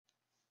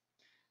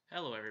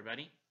Hello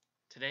everybody.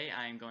 Today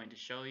I am going to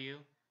show you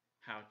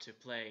how to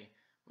play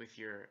with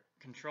your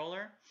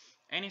controller.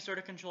 Any sort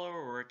of controller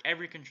will work.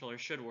 Every controller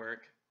should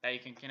work that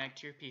you can connect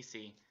to your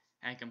PC,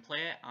 and you can play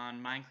it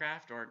on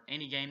Minecraft or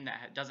any game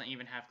that doesn't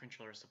even have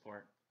controller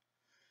support.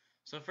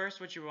 So first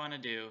what you want to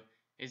do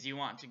is you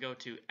want to go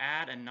to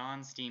add a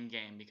non-Steam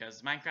game,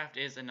 because Minecraft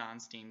is a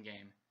non-Steam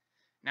game.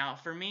 Now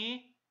for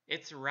me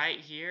it's right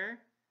here,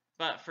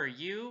 but for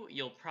you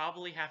you'll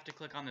probably have to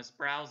click on this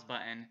browse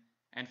button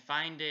and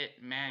find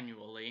it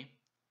manually,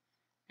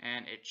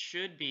 and it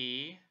should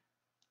be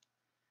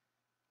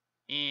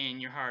in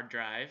your hard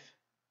drive,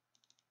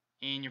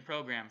 in your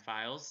program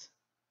files.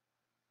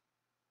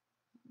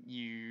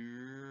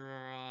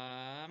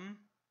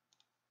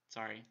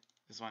 Sorry,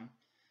 this one.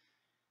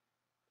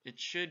 It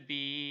should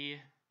be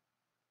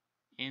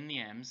in the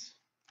M's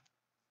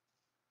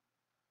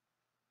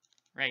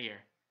right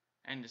here,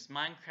 and just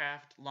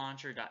Minecraft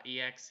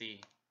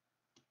launcher.exe.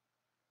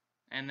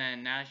 And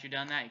then now if you've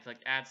done that, you click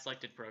add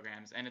selected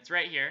programs, and it's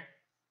right here,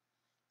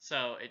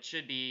 so it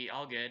should be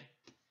all good.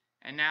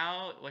 And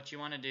now what you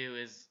want to do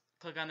is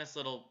click on this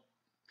little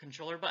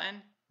controller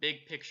button,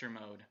 big picture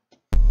mode.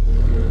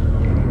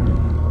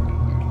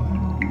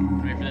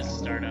 Wait for this to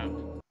start up.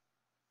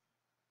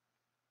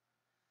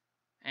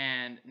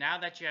 And now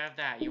that you have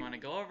that, you want to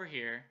go over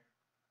here,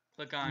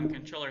 click on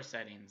controller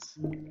settings.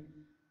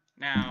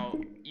 Now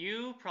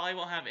you probably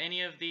won't have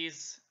any of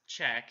these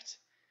checked,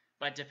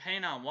 but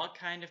depending on what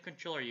kind of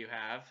controller you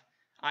have,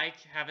 I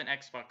have an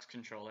Xbox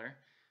controller,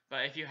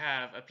 but if you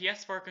have a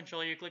PS4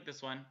 controller, you click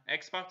this one,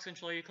 Xbox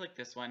controller, you click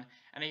this one,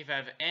 and if you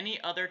have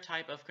any other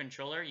type of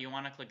controller, you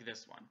want to click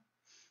this one.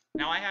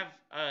 Now I have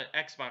an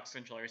Xbox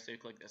controller, so you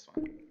click this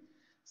one.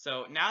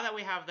 So now that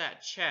we have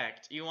that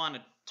checked, you want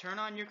to turn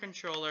on your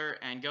controller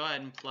and go ahead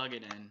and plug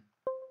it in.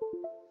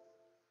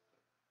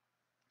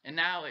 And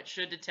now it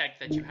should detect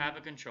that you have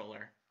a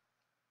controller.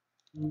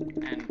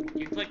 And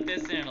you click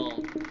this and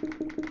it'll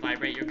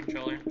vibrate your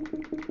controller,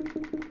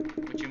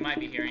 which you might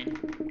be hearing.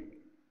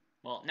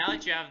 Well, now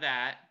that you have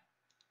that,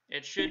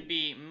 it should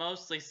be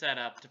mostly set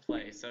up to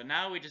play. So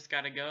now we just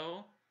gotta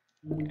go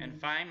and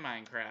find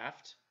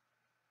Minecraft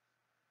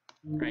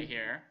right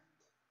here.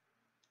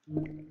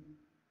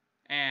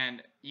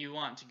 And you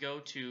want to go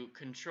to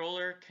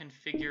controller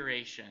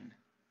configuration.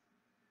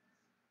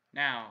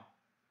 Now,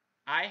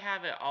 I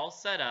have it all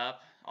set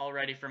up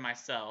already for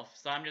myself,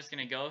 so I'm just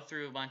going to go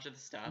through a bunch of the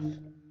stuff.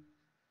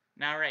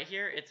 Now right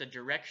here, it's a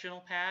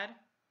directional pad,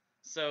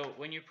 so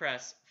when you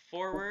press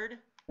forward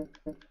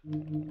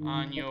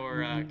on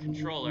your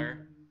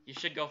controller, you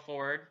should go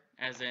forward,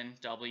 as in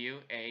W,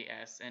 A,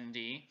 S, and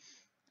D,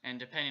 and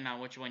depending on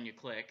which one you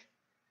click.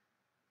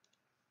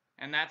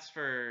 And that's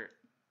for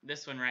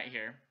this one right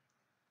here.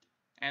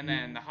 And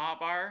then the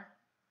hotbar,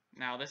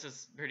 now this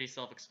is pretty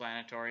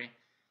self-explanatory.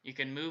 You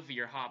can move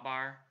your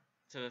hotbar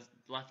to the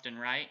left and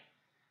right,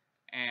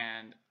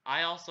 and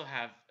I also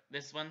have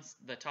this one's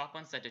the top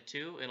one set to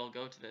 2. It'll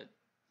go to the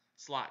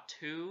slot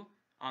 2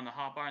 on the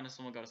hotbar, and this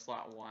one will go to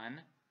slot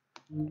 1.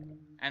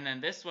 And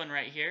then this one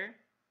right here,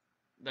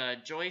 the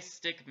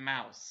Joystick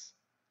Mouse.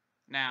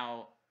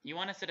 Now you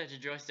want to set it to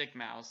Joystick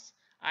Mouse.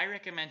 I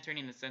recommend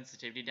turning the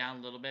sensitivity down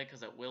a little bit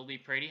because it will be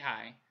pretty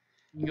high.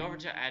 You go over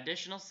to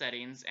additional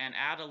settings and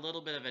add a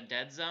little bit of a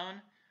dead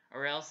zone,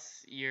 or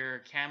else your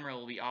camera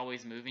will be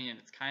always moving and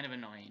it's kind of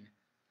annoying.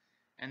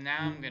 And now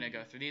I'm going to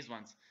go through these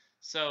ones.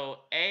 So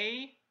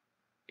A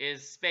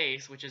is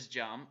space, which is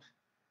jump.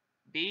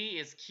 B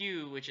is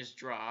Q, which is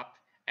drop.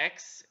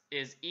 X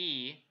is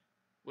E,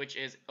 which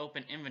is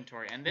open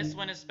inventory. And this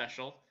one is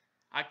special.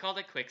 I called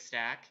it quick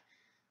stack.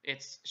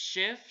 It's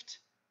shift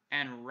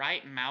and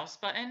right mouse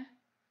button.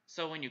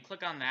 So when you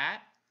click on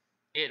that,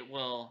 it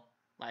will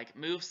like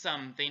move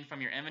something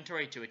from your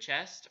inventory to a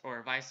chest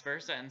or vice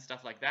versa and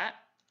stuff like that.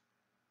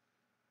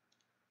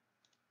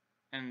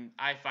 And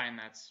I find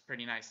that's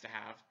pretty nice to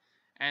have.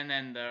 And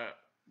then the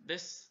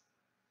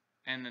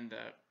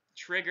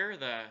trigger,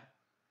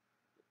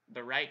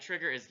 the right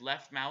trigger is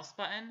left mouse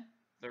button.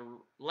 The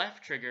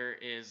left trigger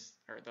is,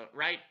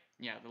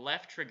 the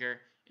left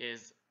trigger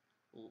is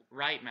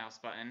right mouse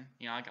button.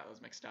 You know, I got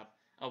those mixed up.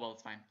 Oh well,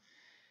 it's fine.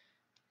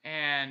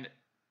 And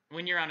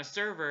when you're on a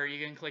server,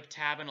 you can click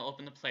tab and it'll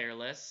open the player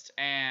list,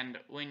 and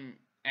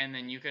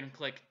then you can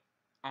click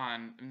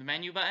on the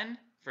menu button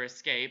for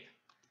escape,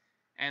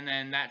 and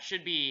then that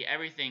should be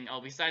everything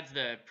besides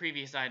the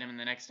previous item and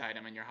the next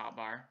item in your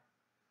hotbar.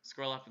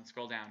 Scroll up and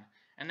scroll down,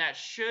 and that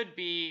should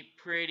be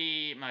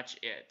pretty much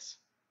it.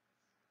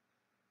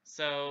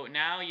 So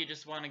now you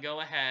just want to go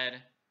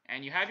ahead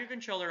and you have your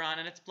controller on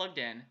and it's plugged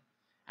in,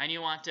 and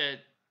you want to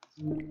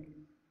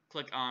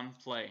click on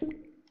play.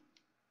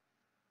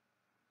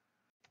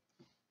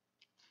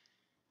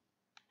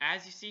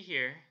 As you see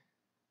here,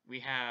 we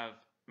have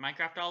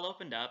Minecraft all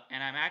opened up,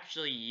 and I'm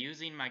actually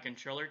using my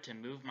controller to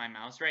move my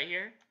mouse right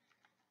here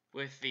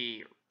with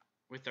the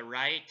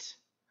right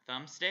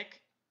thumbstick,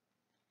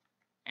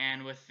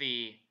 and with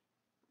the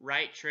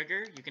right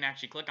trigger you can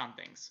actually click on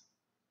things.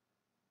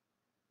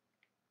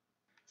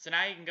 So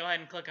now you can go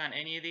ahead and click on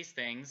any of these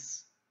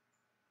things,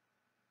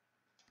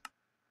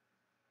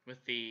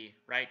 with the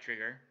right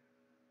trigger.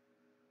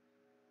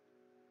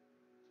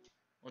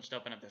 We'll just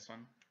open up this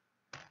one.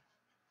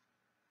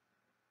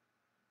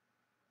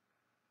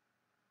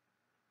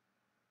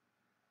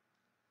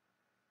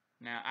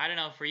 Now, I don't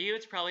know, for you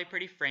it's probably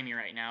pretty framey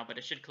right now, but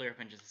it should clear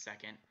up in just a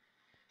second.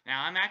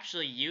 Now, I'm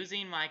actually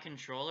using my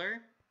controller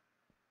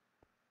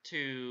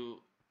to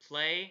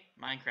play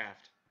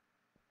Minecraft.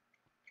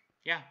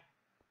 Yeah,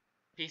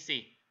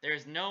 PC.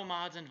 There's no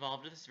mods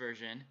involved with this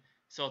version,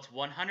 so it's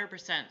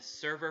 100%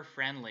 server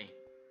friendly.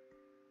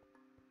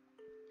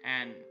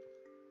 And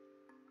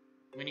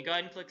when you go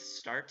ahead and click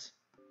Start,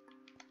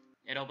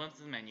 it opens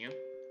the menu.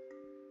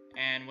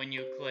 And when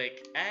you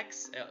click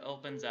X, it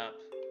opens up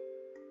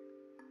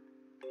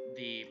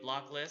the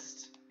block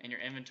list and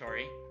your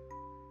inventory.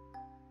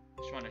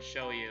 Just want to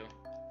show you.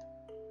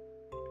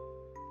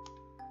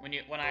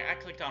 When I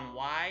clicked on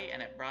Y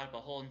and it brought up a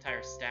whole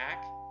entire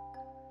stack.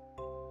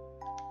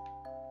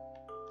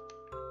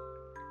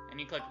 And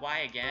you click Y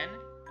again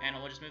and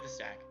it will just move the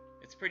stack.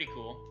 It's pretty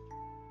cool.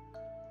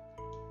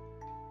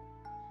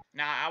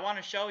 Now I want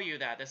to show you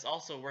that this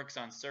also works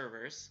on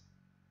servers.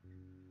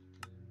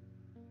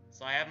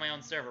 So I have my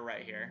own server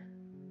right here.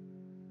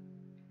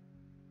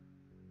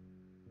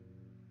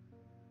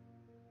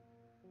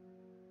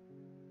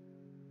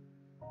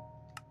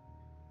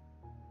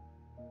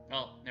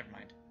 Well, never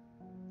mind.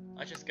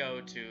 Let's just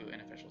go to an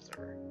official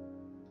server.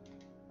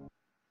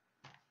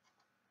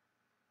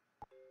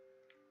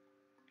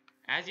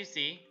 As you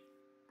see,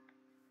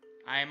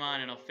 I am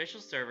on an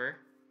official server,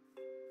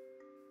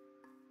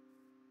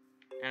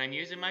 and I'm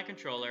using my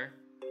controller,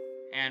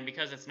 and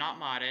because it's not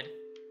modded,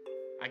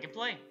 I can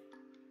play.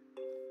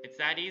 It's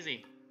that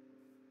easy.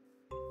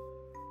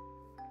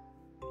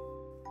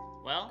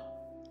 Well,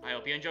 I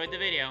hope you enjoyed the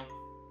video.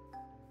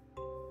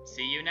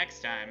 See you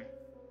next time.